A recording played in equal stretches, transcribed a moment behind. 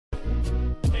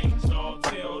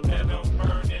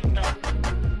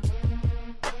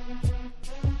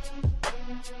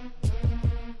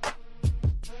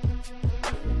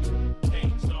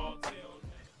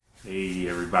Hey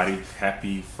everybody,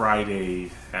 happy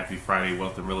Friday. Happy Friday,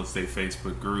 Wealth and Real Estate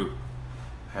Facebook group.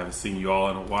 Haven't seen you all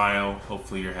in a while.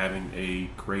 Hopefully you're having a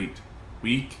great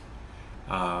week.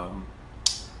 I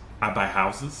buy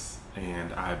houses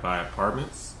and I buy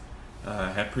apartments.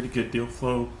 Had pretty good deal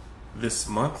flow this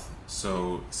month,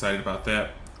 so excited about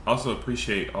that. Also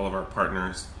appreciate all of our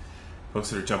partners,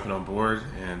 folks that are jumping on board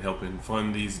and helping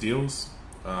fund these deals.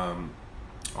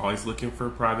 Always looking for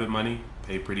private money,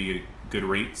 pay pretty good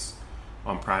rates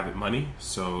on private money.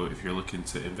 So if you're looking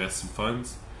to invest in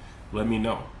funds, let me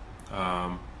know.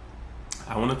 I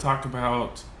want to talk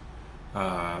about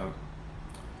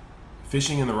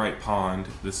fishing in the right pond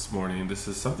this morning. This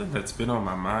is something that's been on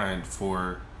my mind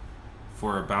for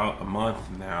about a month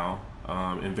now.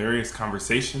 In various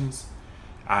conversations,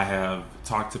 I have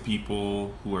talked to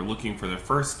people who are looking for their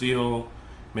first deal.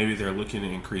 Maybe they're looking to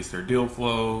increase their deal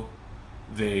flow.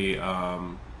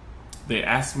 They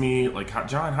asked me, like,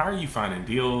 John, how are you finding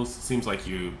deals? It seems like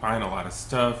you're buying a lot of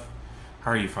stuff.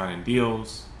 How are you finding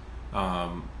deals?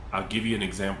 I'll give you an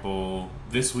example.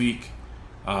 This week,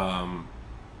 I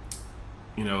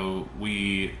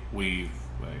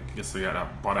guess I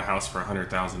bought a house for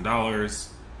 $100,000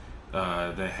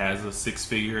 that has a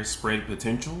six-figure spread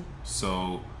potential.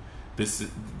 So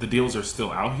the deals are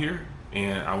still out here,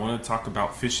 and I want to talk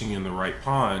about fishing in the right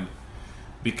pond,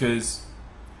 because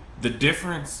the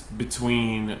difference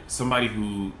between somebody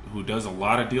who does a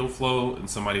lot of deal flow and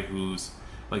somebody who's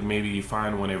like, maybe you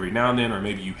find one every now and then, or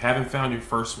maybe you haven't found your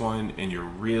first one and you're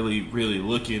really, really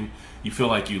looking, you feel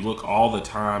like you look all the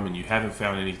time and you haven't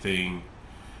found anything.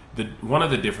 One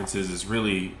of the differences is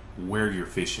really where you're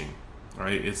fishing,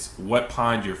 right? It's what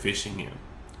pond you're fishing in.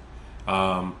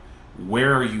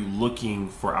 Where are you looking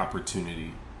for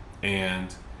opportunity?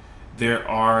 And there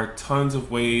are tons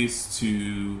of ways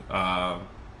to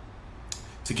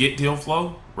get deal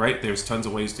flow, right? There's tons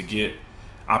of ways to get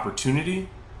opportunity,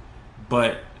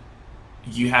 but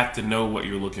you have to know what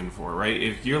you're looking for, right?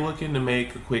 If you're looking to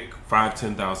make a quick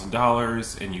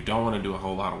 $5,000-$10,000 and you don't want to do a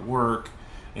whole lot of work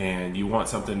and you want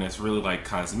something that's really like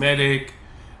cosmetic,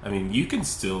 I mean, you can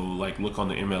still like look on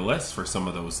the MLS for some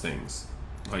of those things.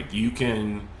 Like, you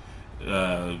can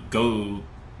go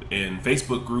in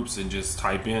Facebook groups and just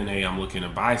type in, hey, I'm looking to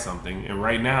buy something. And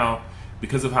right now,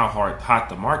 because of how hot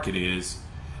the market is,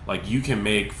 like, you can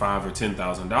make $5,000 or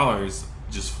 $10,000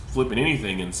 just flipping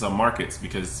anything in some markets,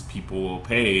 because people will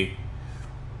pay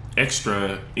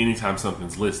extra anytime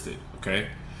something's listed. Okay,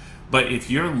 but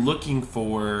if you're looking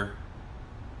for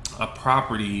a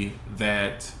property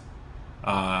that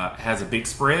has a big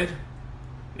spread,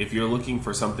 if you're looking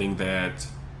for something that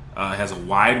has a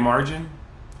wide margin,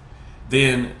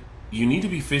 then you need to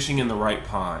be fishing in the right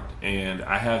pond. And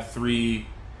I have three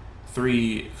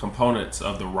components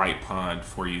of the right pond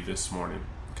for you this morning.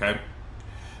 Okay,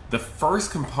 the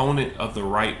first component of the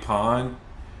right pond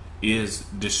is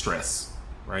distress,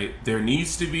 right? There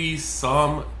needs to be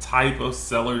some type of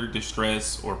seller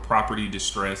distress or property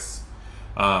distress.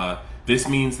 This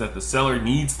means that the seller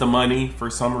needs the money for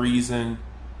some reason.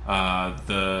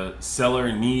 The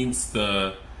seller needs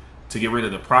to get rid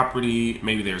of the property.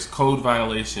 Maybe there's code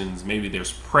violations. Maybe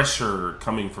there's pressure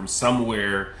coming from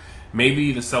somewhere.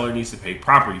 Maybe the seller needs to pay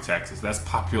property taxes. That's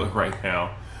popular right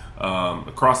now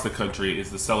across the country,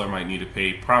 is the seller might need to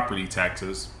pay property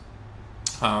taxes.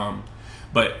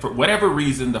 But for whatever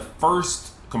reason, the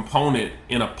first component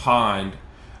in a pond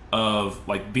of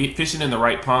like fishing in the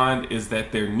right pond is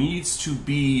that there needs to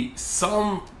be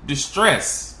some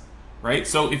distress, right?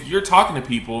 So if you're talking to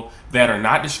people that are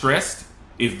not distressed,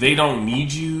 if they don't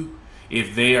need you,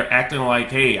 if they are acting like,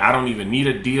 hey, I don't even need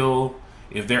a deal,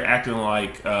 if they're acting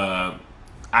like, I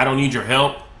don't need your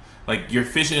help, like, you're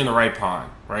fishing in the right pond,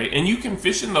 right? And you can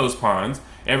fish in those ponds.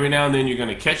 Every now and then you're going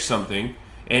to catch something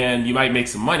and you might make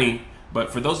some money.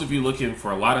 But for those of you looking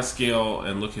for a lot of scale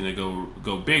and looking to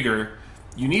go bigger,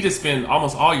 you need to spend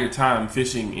almost all your time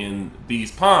fishing in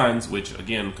these ponds, which,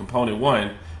 again, component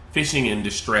one, fishing in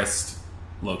distressed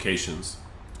locations.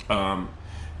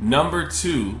 Number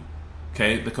two,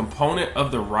 okay, the component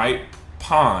of the right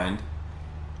pond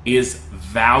is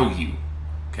value.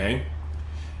 Okay,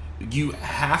 you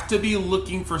have to be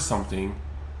looking for something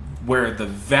where the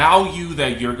value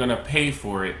that you're going to pay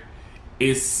for it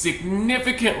is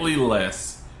significantly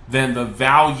less than the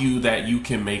value that you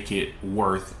can make it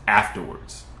worth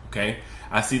afterwards. Okay,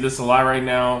 I see this a lot right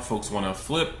now. Folks want to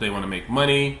flip, they want to make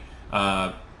money,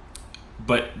 but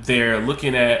they're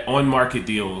looking at on-market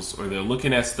deals, or they're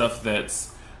looking at stuff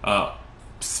that's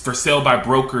for sale by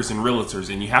brokers and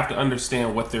realtors, and you have to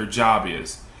understand what their job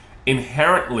is.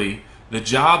 Inherently, the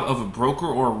job of a broker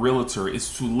or a realtor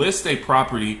is to list a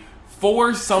property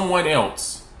for someone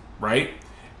else right?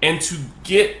 And to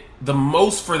get the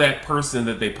most for that person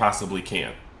that they possibly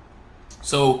can.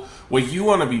 So what you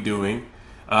want to be doing,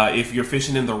 if you're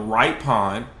fishing in the right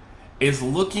pond, is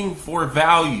looking for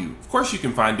value. Of course, you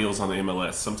can find deals on the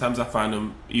MLS. Sometimes I find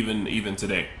them even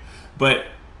today. But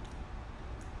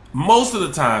most of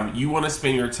the time, you want to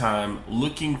spend your time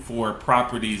looking for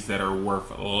properties that are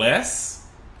worth less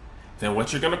than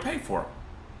what you're going to pay for them.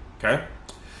 Okay?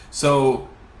 So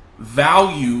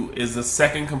value is the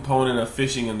second component of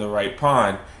fishing in the right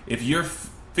pond. If you're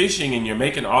fishing and you're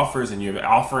making offers and you're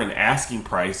offering asking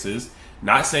prices,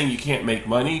 not saying you can't make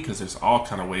money, because there's all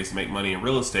kind of ways to make money in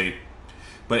real estate,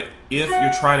 but if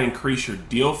you're trying to increase your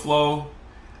deal flow,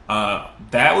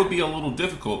 that would be a little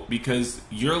difficult, because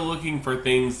you're looking for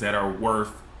things that are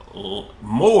worth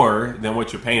more than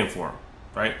what you're paying for them,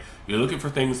 right? You're looking for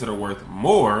things that are worth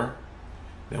more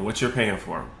than what you're paying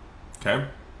for them, okay?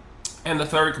 And the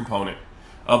third component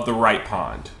of the right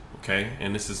pond, okay,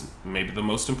 and this is maybe the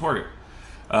most important.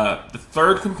 The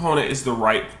third component is the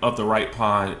right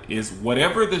pond is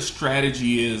whatever the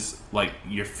strategy is, like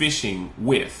you're fishing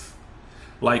with.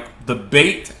 Like the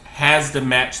bait has to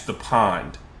match the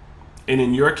pond. And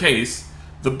in your case,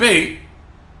 the bait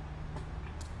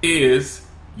is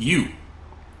you.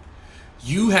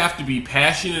 You have to be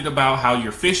passionate about how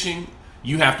you're fishing.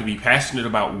 You have to be passionate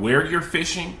about where you're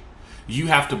fishing. You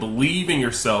have to believe in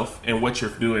yourself and what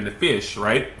you're doing to fish,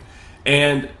 right?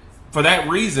 And for that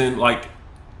reason, like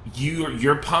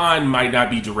your pond might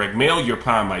not be direct mail. Your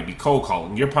pond might be cold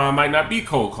calling. Your pond might not be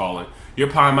cold calling.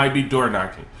 Your pond might be door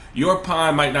knocking. Your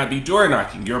pond might not be door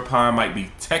knocking. Your pond might be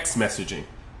text messaging,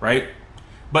 right?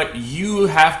 But you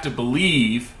have to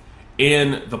believe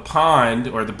in the pond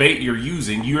or the bait you're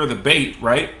using. You're the bait,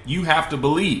 right? You have to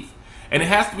believe. And it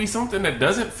has to be something that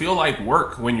doesn't feel like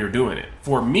work when you're doing it.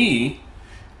 For me,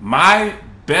 my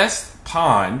best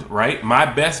pond, right? My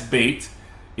best bait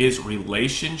is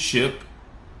relationship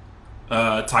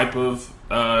type of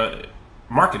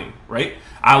marketing, right?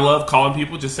 I love calling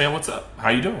people, just saying, what's up?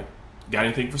 How you doing? Got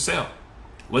anything for sale?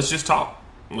 Let's just talk.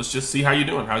 Let's just see how you're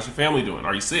doing. How's your family doing?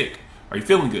 Are you sick? Are you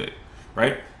feeling good?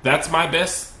 Right? That's my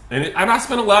best. And I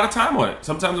spend a lot of time on it.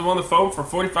 Sometimes I'm on the phone for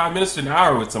 45 minutes to an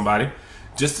hour with somebody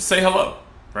just to say hello,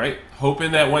 right?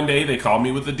 Hoping that one day they call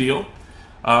me with a deal.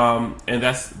 And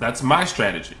that's my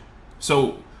strategy.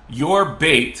 So your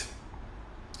bait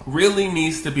really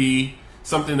needs to be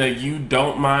something that you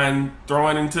don't mind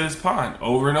throwing into this pond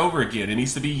over and over again. It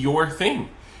needs to be your thing.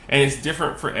 And it's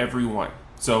different for everyone.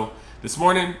 So this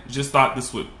morning, just thought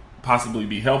this would possibly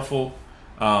be helpful.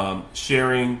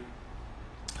 Sharing.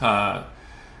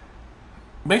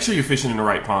 Make sure you're fishing in the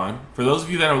right pond. For those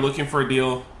of you that are looking for a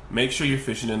deal, make sure you're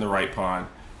fishing in the right pond.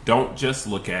 Don't just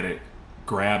look at it.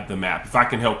 Grab the map. If I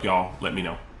can help y'all, let me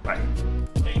know. Bye.